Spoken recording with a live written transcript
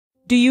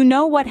Do you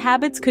know what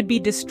habits could be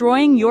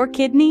destroying your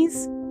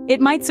kidneys? It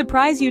might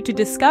surprise you to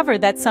discover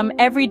that some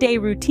everyday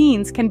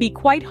routines can be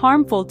quite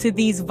harmful to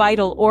these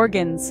vital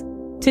organs.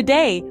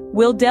 Today,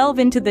 we'll delve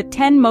into the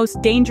 10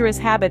 most dangerous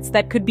habits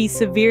that could be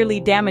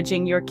severely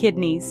damaging your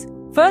kidneys.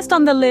 First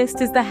on the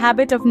list is the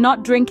habit of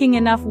not drinking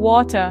enough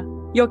water.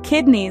 Your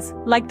kidneys,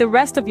 like the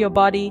rest of your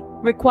body,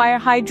 require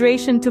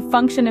hydration to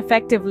function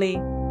effectively.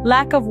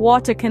 Lack of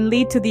water can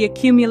lead to the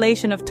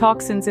accumulation of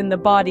toxins in the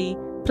body,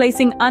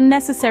 placing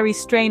unnecessary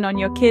strain on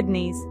your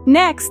kidneys.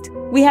 Next,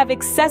 we have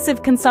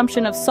excessive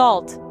consumption of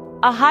salt.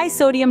 A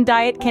high-sodium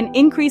diet can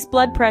increase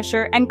blood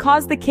pressure and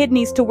cause the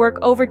kidneys to work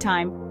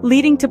overtime,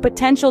 leading to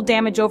potential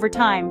damage over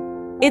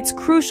time. It's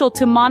crucial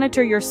to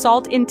monitor your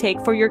salt intake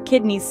for your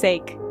kidneys'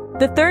 sake.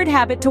 The third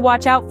habit to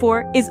watch out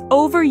for is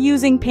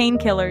overusing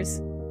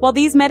painkillers. While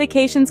these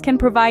medications can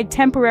provide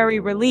temporary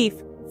relief,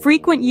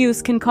 frequent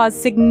use can cause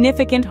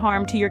significant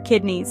harm to your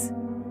kidneys.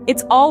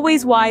 It's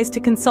always wise to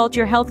consult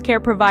your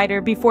healthcare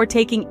provider before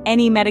taking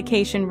any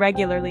medication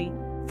regularly.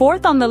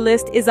 Fourth on the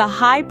list is a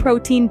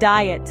high-protein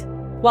diet.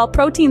 While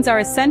proteins are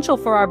essential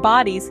for our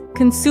bodies,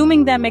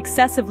 consuming them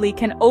excessively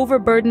can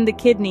overburden the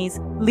kidneys,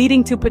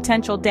 leading to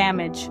potential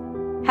damage.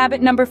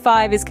 Habit number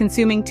 5 is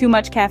consuming too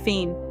much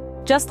caffeine.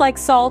 Just like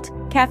salt,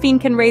 caffeine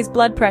can raise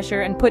blood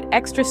pressure and put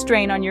extra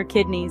strain on your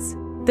kidneys.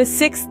 The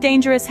sixth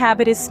dangerous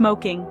habit is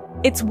smoking.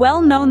 It's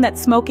well known that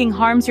smoking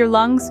harms your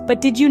lungs, but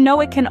did you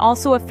know it can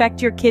also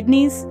affect your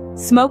kidneys?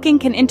 Smoking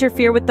can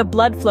interfere with the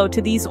blood flow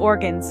to these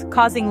organs,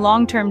 causing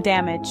long-term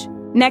damage.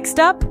 Next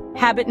up,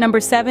 habit number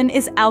 7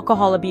 is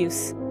alcohol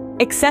abuse.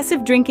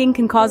 Excessive drinking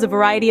can cause a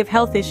variety of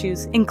health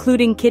issues,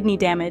 including kidney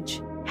damage.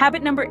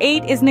 Habit number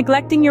 8 is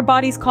neglecting your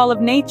body's call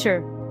of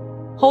nature.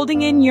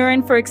 Holding in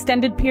urine for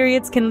extended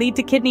periods can lead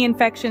to kidney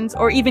infections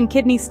or even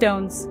kidney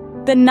stones.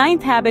 The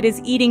ninth habit is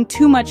eating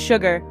too much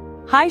sugar.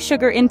 High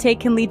sugar intake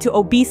can lead to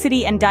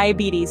obesity and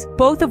diabetes,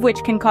 both of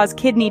which can cause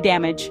kidney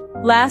damage.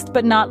 Last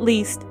but not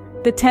least,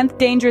 the 10th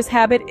dangerous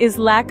habit is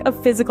lack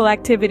of physical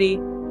activity.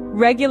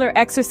 Regular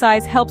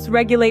exercise helps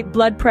regulate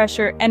blood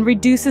pressure and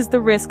reduces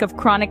the risk of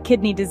chronic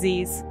kidney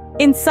disease.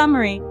 In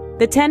summary,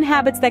 the 10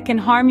 habits that can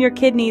harm your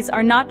kidneys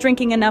are not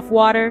drinking enough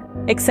water,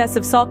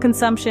 excessive salt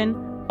consumption,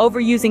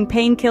 overusing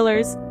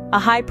painkillers, a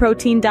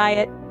high-protein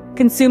diet,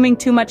 consuming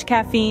too much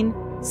caffeine,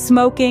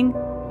 smoking,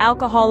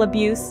 alcohol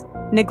abuse,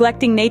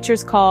 neglecting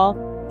nature's call,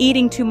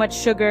 eating too much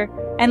sugar,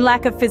 and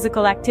lack of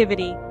physical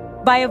activity.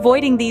 By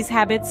avoiding these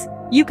habits,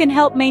 you can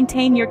help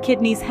maintain your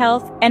kidneys'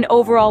 health and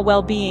overall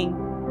well-being.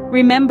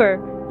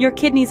 Remember, your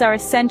kidneys are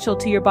essential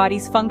to your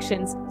body's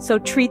functions, so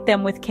treat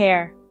them with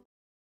care.